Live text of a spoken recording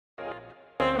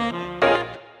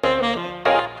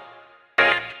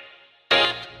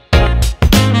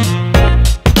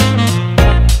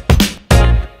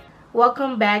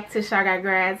Welcome back to Char'Nese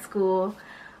Grad School.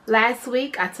 Last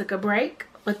week I took a break,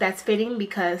 but that's fitting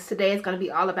because today is going to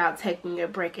be all about taking your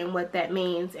break and what that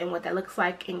means and what that looks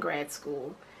like in grad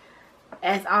school.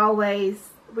 As always,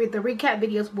 the recap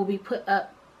videos will be put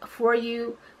up for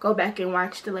you. Go back and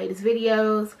watch the latest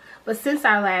videos. But since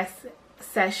our last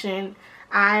session,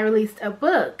 I released a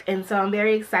book, and so I'm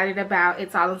very excited about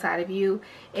It's All Inside of You.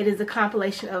 It is a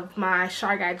compilation of my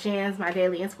Char'Nese gems, my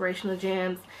daily inspirational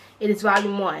gems. It is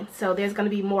volume 1, so there's going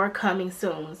to be more coming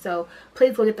soon. So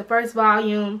please go get the first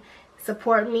volume,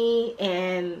 support me,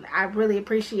 and I really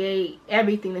appreciate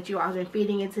everything that you all have been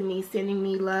feeding into me, sending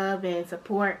me love and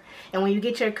support. And when you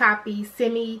get your copy,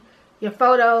 send me your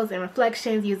photos and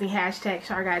reflections using hashtag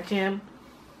Char'Nese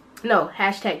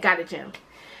hashtag Got a Gem.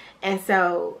 And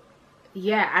so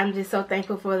yeah, I'm just so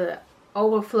thankful for the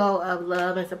overflow of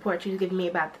love and support you've given me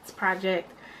about this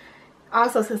project.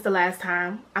 Also, since the last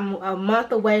time, I'm a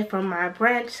month away from my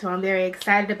brunch, so I'm very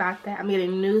excited about that. I'm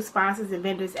getting new sponsors and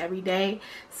vendors every day,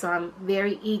 so I'm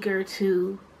very eager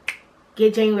to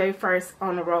get January 1st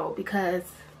on the road because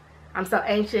I'm so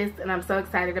anxious and I'm so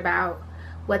excited about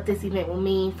what this event will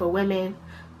mean for women,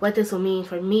 what this will mean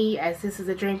for me, as this is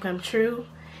a dream come true,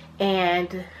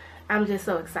 and I'm just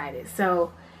so excited.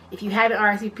 So if you haven't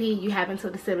RSVP'd, you have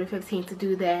until December 15th to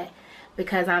do that,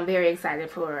 because I'm very excited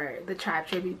for the Tribe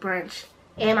Tribute Brunch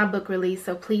and my book release.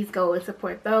 So please go and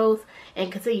support those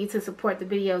and continue to support the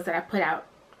videos that I put out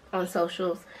on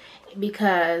socials,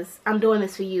 because I'm doing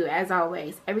this for you. As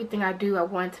always, everything I do, I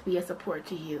want to be a support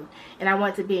to you, and I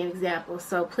want to be an example.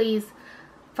 So please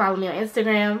follow me on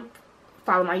Instagram,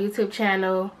 follow my YouTube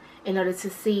channel in order to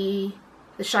see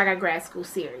the Char'Nese Grad School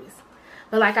series.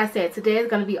 But like I said, today is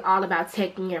going to be all about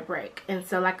taking your break. And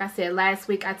so like I said, last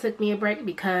week I took me a break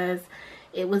because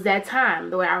it was that time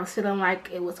where I was feeling like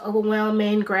it was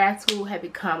overwhelming. Grad school had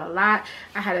become a lot.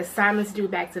 I had assignments due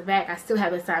back to back. I still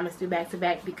have assignments due back to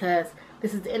back because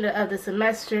this is the end of the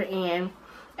semester and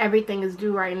everything is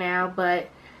due right now. But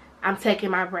I'm taking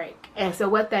my break. And so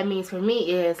what that means for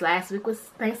me is last week was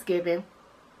Thanksgiving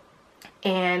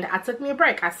and I took me a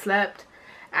break. I slept,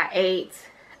 I ate,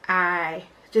 I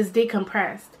just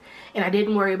decompressed, and I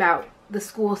didn't worry about the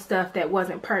school stuff that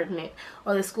wasn't pertinent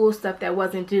or the school stuff that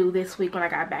wasn't due this week when I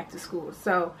got back to school.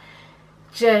 So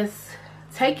just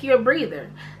take your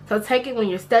breather. So take it when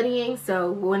you're studying.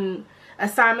 So when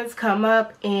assignments come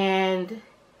up and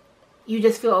you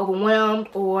just feel overwhelmed,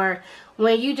 or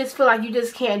when you just feel like you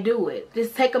just can't do it,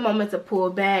 just take a moment to pull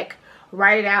back,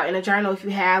 write it out in a journal if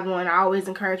you have one. I always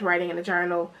encourage writing in a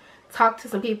journal. Talk to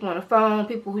some people on the phone,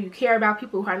 people who you care about,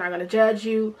 people who are not going to judge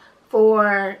you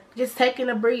for just taking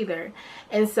a breather.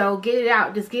 And so get it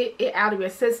out. Just get it out of your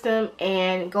system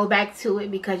and go back to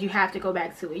it, because you have to go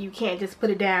back to it. You can't just put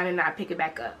it down and not pick it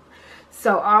back up.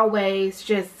 So always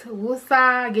just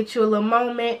woosah, get you a little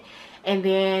moment, and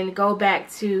then go back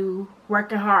to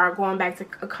working hard, going back to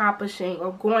accomplishing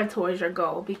or going towards your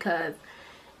goal, because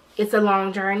it's a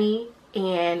long journey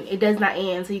and it does not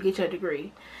end until you get your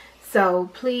degree. So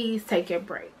please take your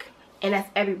break. And that's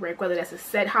every break, whether that's a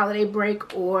set holiday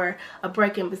break or a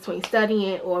break in between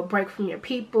studying or a break from your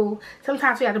people.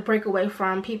 Sometimes we have to break away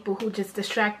from people who just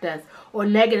distract us, or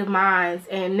negative minds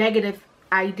and negative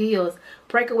ideals.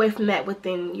 Break away from that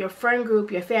within your friend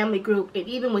group, your family group, and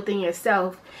even within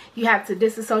yourself. You have to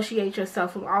disassociate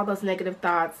yourself from all those negative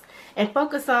thoughts and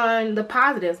focus on the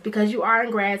positives, because you are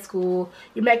in grad school.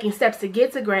 You're making steps to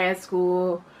get to grad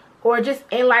school, or just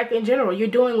in life in general. You're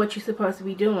doing what you're supposed to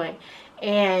be doing,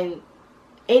 and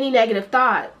any negative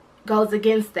thought goes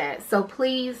against that. So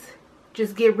please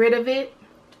just get rid of it.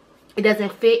 It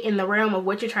doesn't fit in the realm of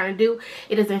what you're trying to do.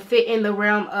 It doesn't fit in the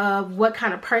realm of what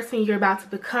kind of person you're about to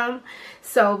become.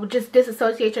 So just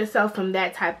disassociate yourself from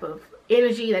that type of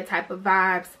energy, that type of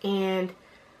vibes, and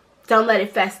don't let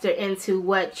it fester into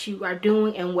what you are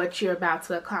doing and what you're about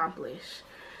to accomplish.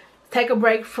 Take a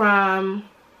break from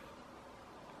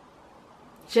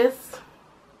just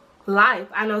life.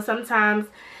 I know sometimes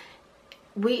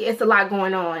it's a lot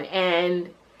going on, and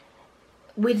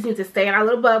we just need to stay in our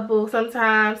little bubble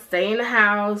sometimes, stay in the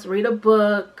house, read a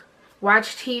book,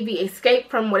 watch TV, escape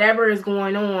from whatever is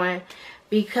going on,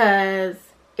 because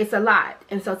it's a lot.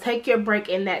 And so take your break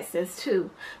in that sense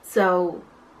too. So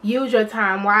use your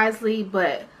time wisely,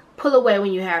 but pull away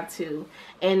when you have to.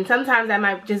 And sometimes that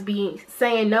might just be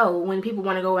saying no when people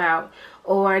want to go out,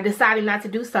 or deciding not to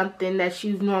do something that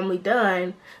you've normally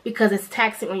done because it's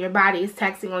taxing on your body, it's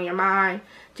taxing on your mind.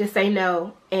 Just say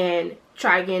no and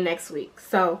try again next week.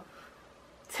 So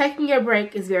taking your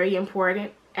break is very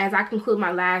important. as I conclude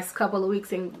my last couple of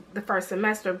weeks in the first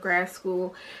semester of grad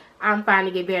school, I'm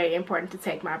finding it very important to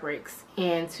take my breaks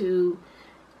and to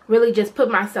really just put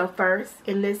myself first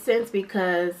in this sense,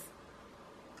 because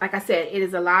like I said, it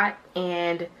is a lot,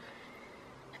 and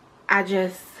I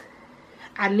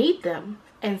need them.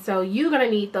 And so you're going to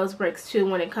need those breaks too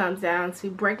when it comes down to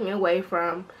breaking away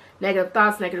from negative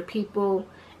thoughts, negative people,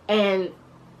 and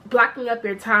blocking up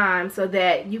your time so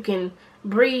that you can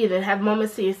breathe and have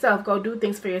moments to yourself. Go do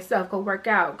things for yourself. Go work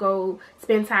out. Go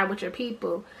spend time with your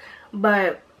people.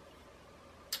 But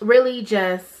really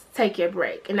just take your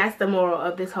break. And that's the moral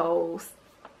of this whole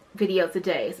video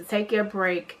today, is to take your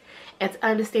break and to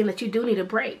understand that you do need a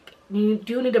break. You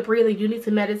do need to breathe. You do need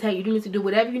to meditate. You do need to do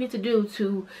whatever you need to do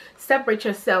to separate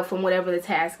yourself from whatever the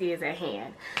task is at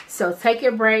hand. So take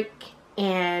your break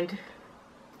and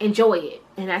enjoy it.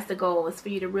 And that's the goal, is for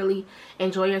you to really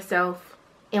enjoy yourself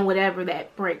in whatever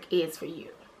that break is for you.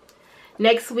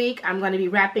 Next week, I'm going to be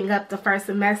wrapping up the first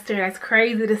semester. That's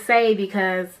crazy to say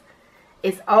because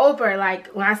it's over. Like,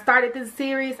 when I started this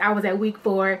series, I was at week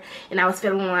 4 and I was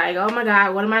feeling like, oh my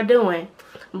God, what am I doing?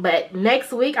 But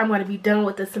next week, I'm going to be done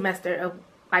with the semester of,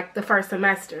 like, the first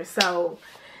semester. So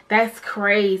that's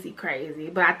crazy.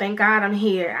 But I thank God I'm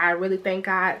here. I really thank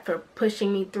God for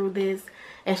pushing me through this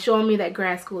and showing me that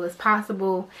grad school is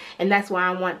possible. And that's why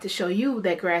I want to show you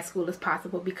that grad school is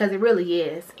possible, because it really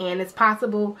is. And it's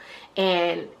possible.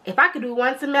 And if I could do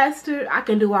one semester, I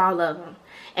can do all of them.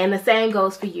 And the same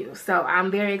goes for you. So I'm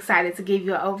very excited to give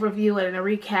you an overview and a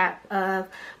recap of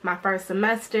my first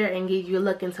semester and give you a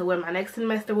look into what my next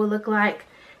semester will look like.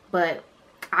 But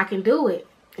I can do it.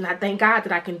 And I thank God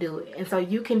that I can do it. And so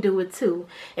you can do it too.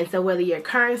 And so whether you're a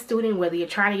current student, whether you're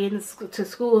trying to get into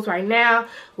schools right now,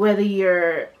 whether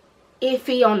you're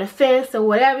iffy on the fence or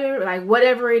whatever, like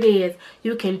whatever it is,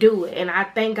 you can do it. And I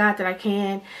thank God that I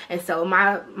can. And so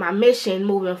my mission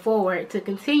moving forward to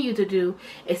continue to do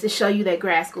is to show you that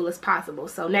grad school is possible.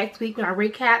 So next week when I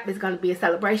recap, it's going to be a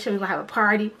celebration. We're going to have a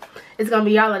party. It's going to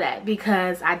be all of that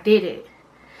because I did it.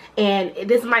 And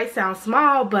this might sound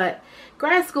small, but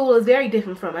grad school is very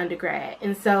different from undergrad.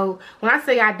 And so when I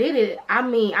say I did it, I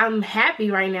mean I'm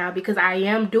happy right now because I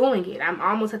am doing it. I'm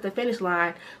almost at the finish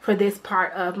line for this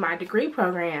part of my degree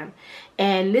program.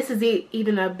 And this is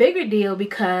even a bigger deal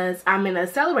because I'm in an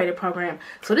accelerated program.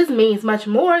 So this means much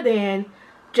more than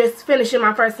just finishing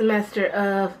my first semester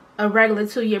of a regular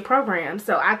 2-year program.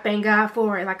 So I thank God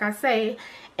for it, like I say.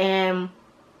 And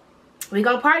we're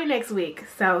going to party next week.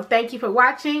 So thank you for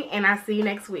watching, and I'll see you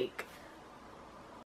next week.